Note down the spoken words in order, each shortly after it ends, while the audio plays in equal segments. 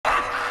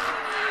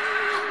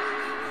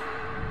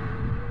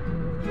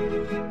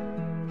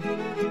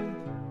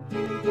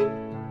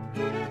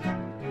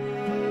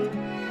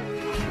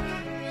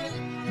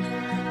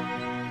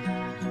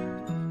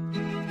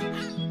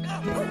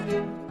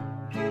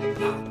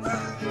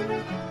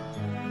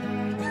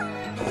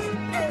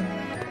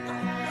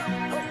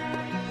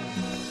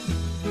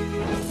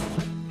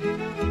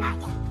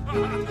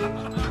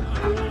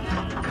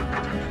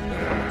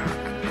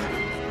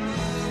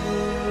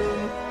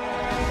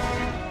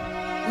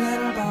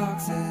Little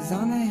boxes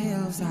on the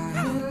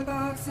hillside, little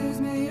boxes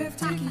made of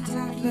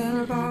ticky-tack.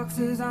 Little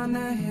boxes on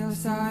the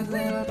hillside,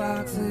 little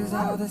boxes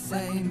all the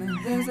same.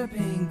 There's a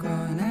pink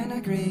one and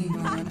a green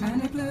one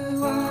and a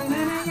blue one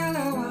and a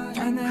yellow one,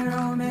 and they're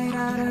all made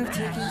out of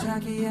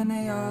ticky-tacky and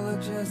they all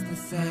look just the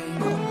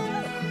same.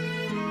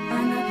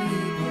 And the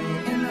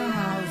people in the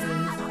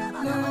houses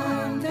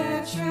learned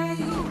their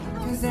trade,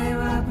 'cause they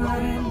were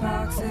put in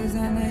boxes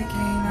and they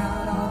came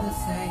out all the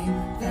same.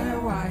 They're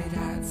white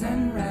hats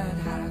and red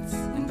hats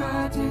and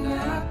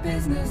button-up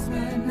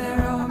businessmen.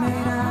 They're all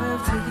made out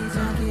of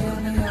ticky-tacky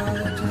and they all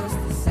look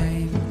just the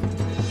same.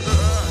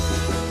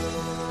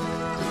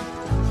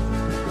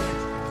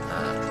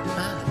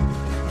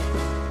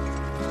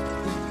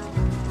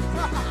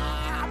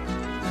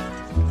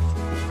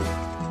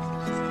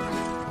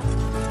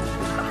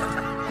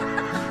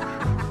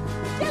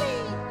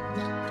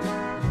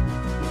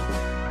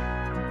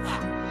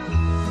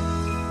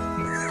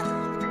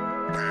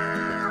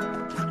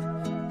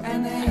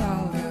 And they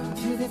all go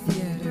to the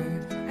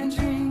theater and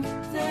drink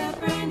their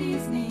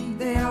brandy's neat.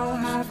 They all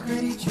have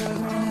pretty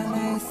children and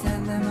they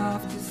send them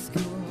off to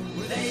school,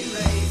 where they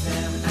raise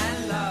them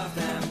and love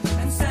them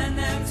and send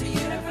them to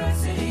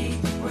university,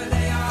 where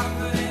they are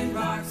put in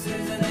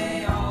boxes and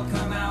they all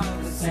come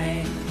out the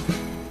same.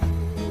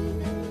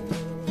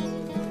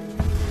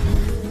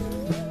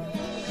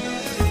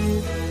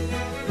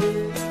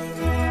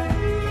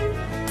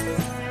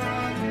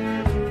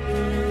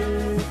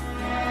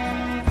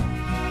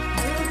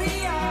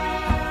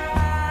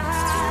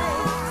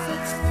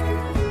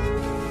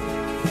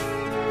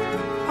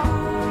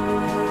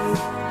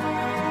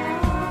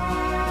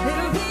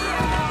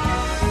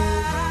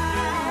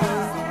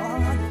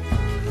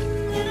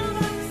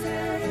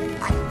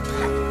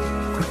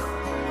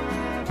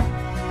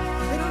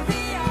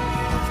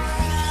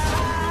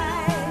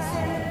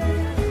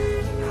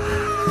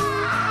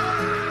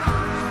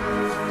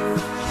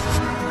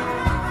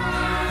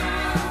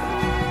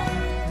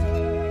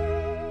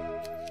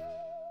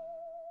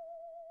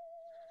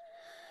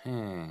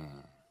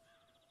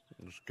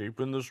 Just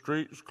keeping the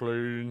streets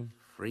clean.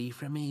 Free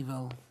from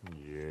evil.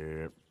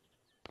 Yeah.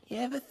 You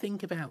ever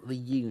think about the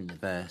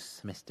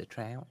universe, Mr.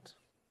 Trout?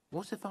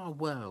 What if our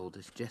world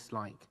is just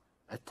like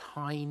a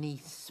tiny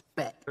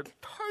speck? A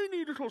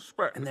tiny little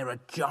speck. And they're a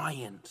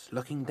giant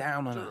looking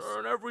down on us.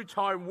 And every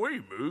time we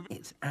move...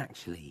 It's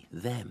actually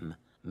them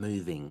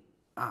moving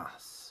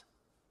us.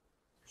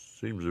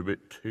 Seems a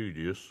bit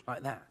tedious.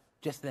 Like that.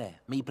 Just there.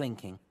 Me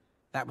blinking.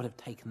 That would have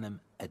taken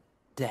them a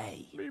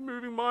day. Me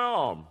moving my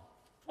arm.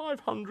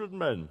 500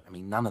 men. I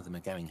mean, none of them are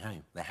going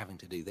home. They're having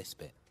to do this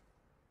bit.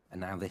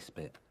 And now this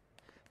bit.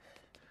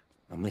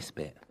 And this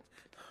bit.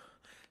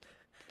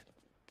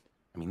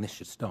 I mean, this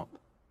should stop.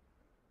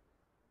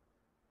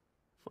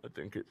 I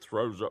think it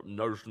throws up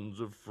notions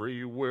of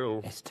free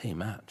will. It's too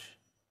much.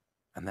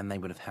 And then they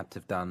would have had to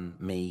have done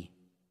me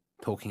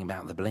talking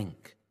about the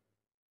blink.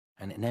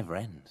 And it never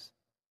ends.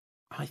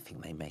 I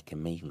think they make a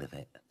meal of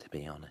it, to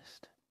be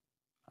honest.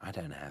 I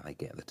don't know how they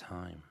get the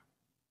time.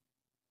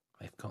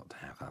 They've got to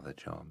have other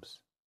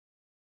jobs.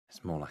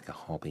 It's more like a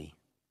hobby.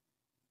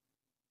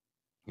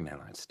 You know,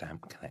 like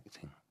stamp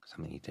collecting.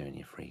 Something you do in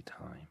your free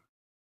time.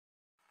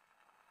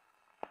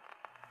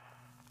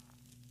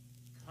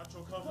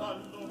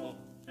 Caciocavallo,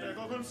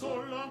 ego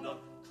consola,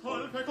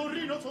 col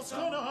pecorino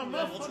toscana,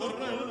 la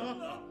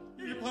mozzarella,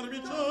 il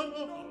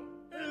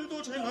parmigiano, e il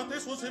dolce latte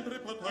sono sempre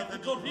patate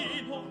di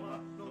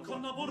vino,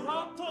 con la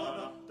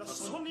burrata, da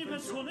sonni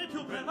persone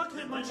più bella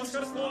che mai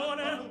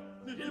mascarpone,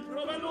 il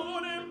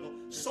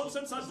provellone, son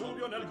senza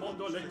dubbio nel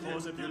mondo le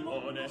cose più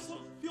buone,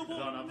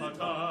 grana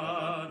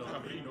patano,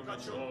 caprino,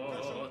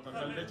 cacciotta,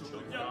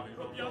 calleggio,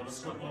 bianco,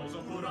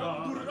 scarposo,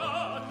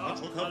 burrata,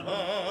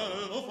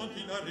 caciocavallo,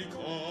 fontina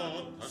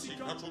ricotta, sì,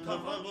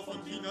 caciocavallo,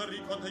 fontina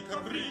ricotta e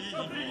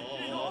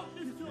caprino,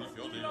 il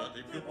fiore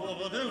latte più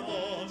buono del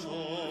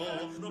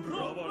mondo, non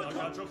provo la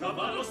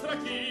caciocavallo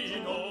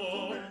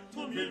stracchino,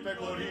 il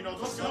pecorino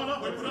toscana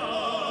poi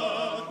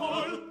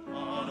bracol,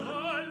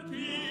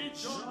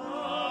 aralpiccia,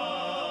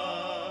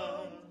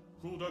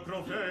 cuda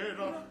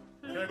crofera,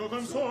 ego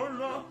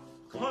consola,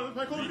 col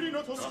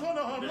pecorino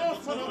toscana la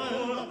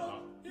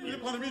farabella, il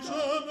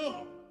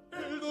parmigiano, e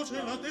il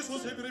dolce latte sono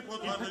sempre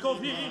potate di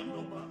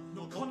vino,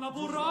 con la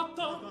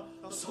burrata,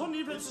 sono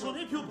i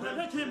persone più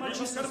belle che mai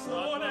ci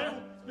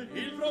scarpone,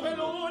 il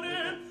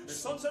provellone,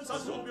 son senza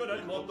dubbio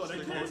nel mondo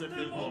le cose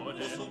più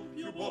buone,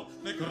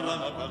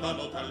 grana,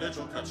 padano,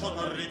 talleggio,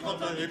 cacciotta,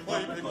 ricotta e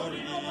poi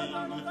pecorino,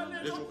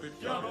 leggio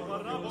piano,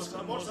 barrabo,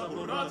 scamorza,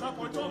 burrata,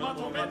 poi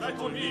tomato, meta e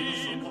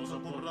tonino,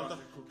 burrata,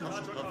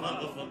 cacio,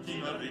 cavallo,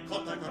 fontina,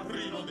 ricotta,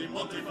 caprino, di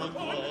monte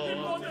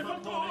falcone,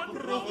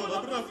 provola,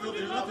 braffio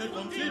di latte,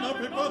 fontina,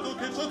 pepato,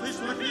 che ciò ti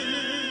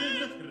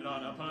strachin,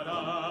 Rana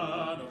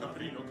parano,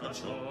 caprino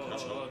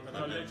cacciò,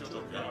 taleggio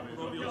giochiamo,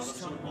 roviola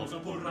schiumosa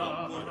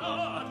burrata,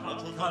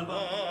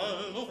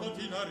 cavallo,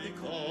 fontina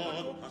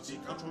ricò, anzi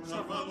caccio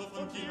cavallo,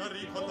 fontina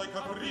ricò, dai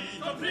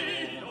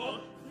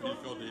caprino, il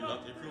fio dei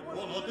lati più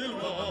buono del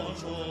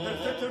mondo,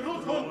 perfetto e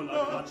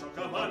rotondo, caccio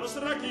cavallo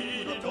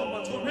strachino,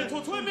 tomato e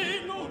tutto è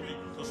meno,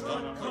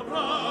 tostana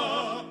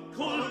caprà,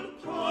 col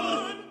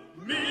pan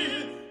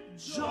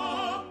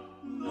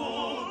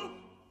giallo,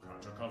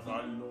 caccia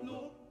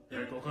cavallo,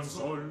 ecco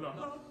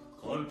consola,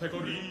 col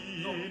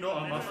pecorino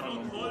ammazza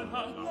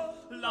l'ongola,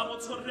 la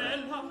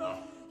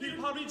mozzarella, il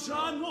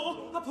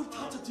parmigiano a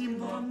portata di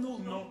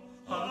mano,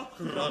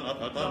 grana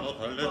padano,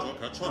 talleggio,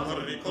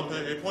 cacciata, ricotta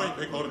e poi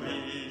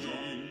pecorino,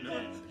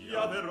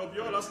 piave,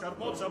 roviola,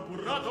 scamozza,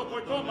 burrato,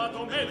 poi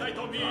tomato, meta e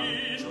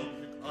tomino,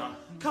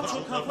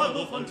 caccio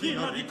cavallo,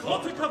 fontina,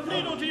 ricotta e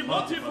caprino di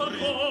motti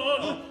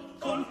falcone,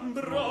 con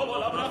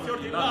brovola, braffio,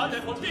 ordinate,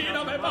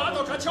 fontina,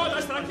 bevato, cacciola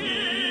e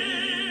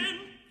strachin,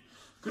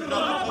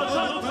 grana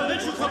padano,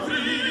 talleggio,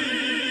 caprin.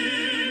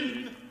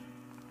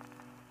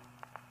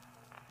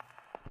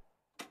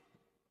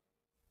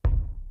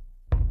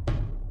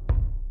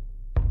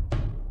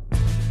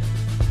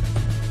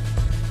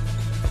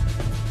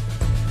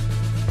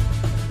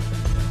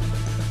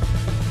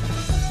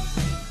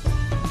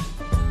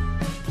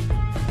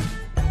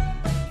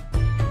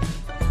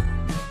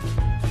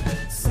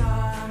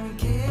 Some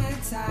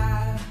kids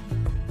have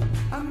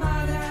a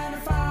mother and a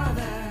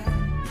father.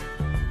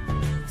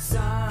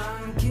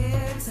 Some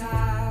kids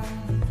have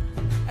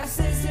a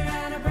sister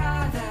and a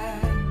brother.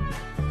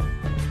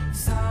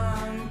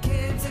 Some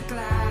kids are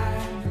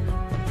glad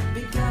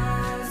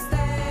because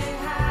they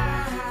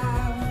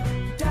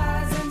have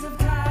dozens of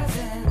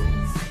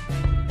cousins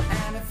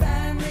and a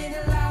family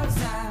that loves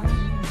them.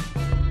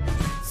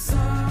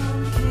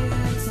 Some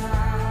kids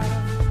have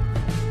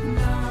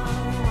no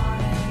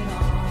one at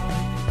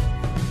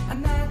all,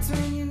 and that's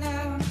when you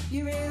know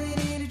you really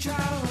need a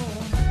trouble.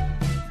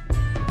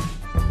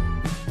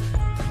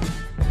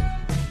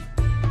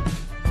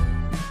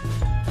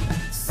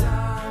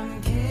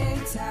 Some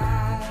kids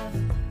have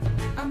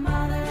a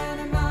mother and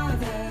a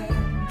mother.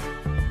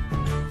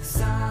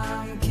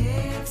 Some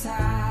kids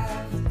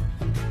have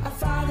a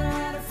father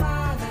and a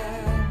father.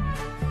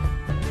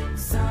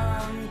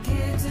 Some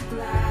kids are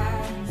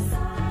glad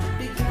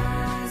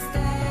because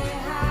they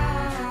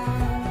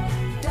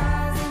have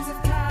dozens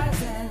of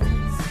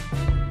cousins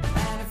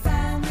and a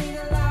family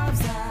that loves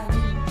them.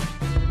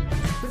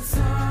 But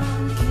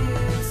some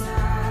kids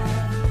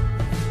have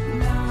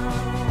no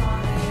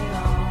one at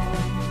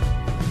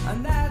all, and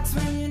that's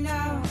when you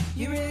know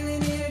you really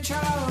need a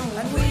trouble.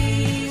 And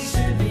we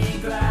should be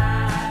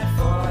glad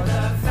for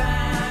the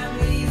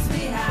families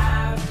we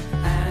have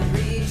and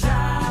reach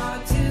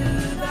out to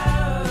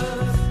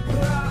those who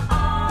are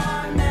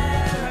on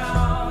their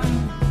own.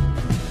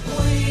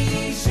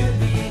 We should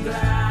be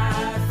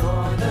glad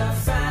for the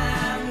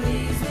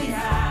families we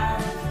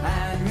have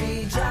and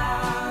reach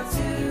out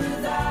to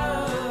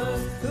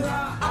those who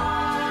are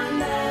on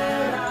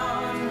their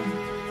own.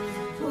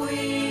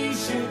 We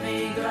should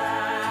be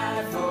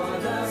glad for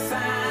the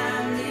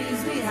families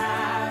we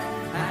have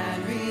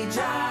and reach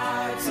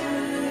out to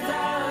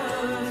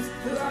those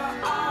who are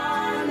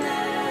on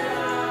their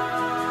own.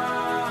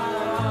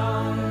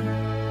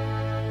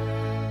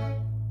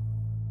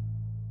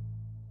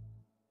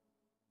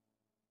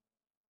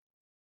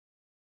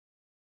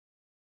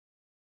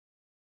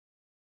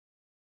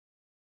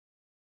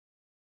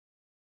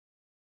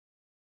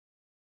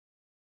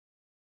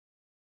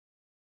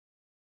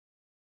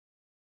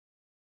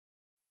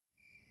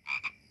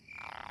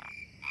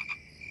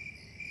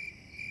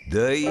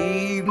 The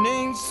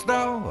evening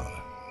star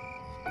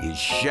is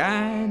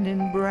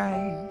shining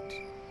bright,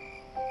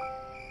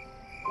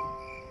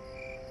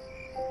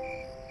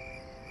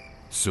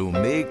 so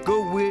make a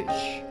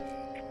wish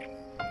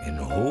and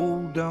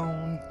hold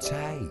on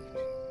tight.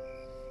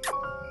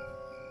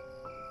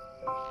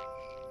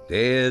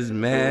 There's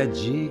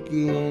magic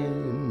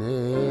in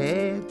the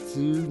air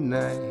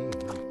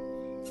tonight,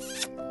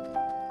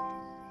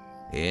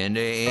 and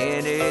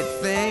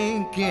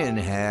anything can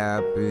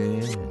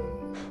happen.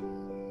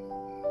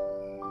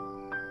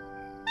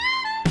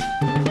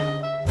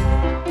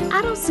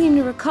 I don't seem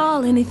to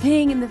recall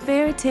anything in the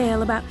fairy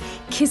tale about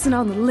kissing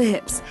on the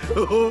lips.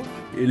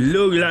 It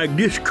looks like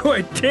this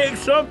could take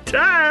some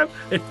time.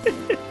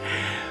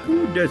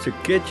 Ooh, that's a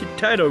catchy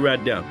title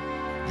right there.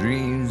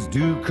 Dreams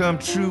do come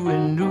true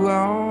in New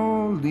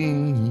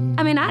Orleans.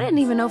 I mean, I didn't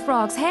even know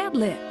frogs had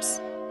lips.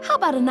 How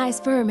about a nice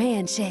firm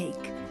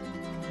handshake?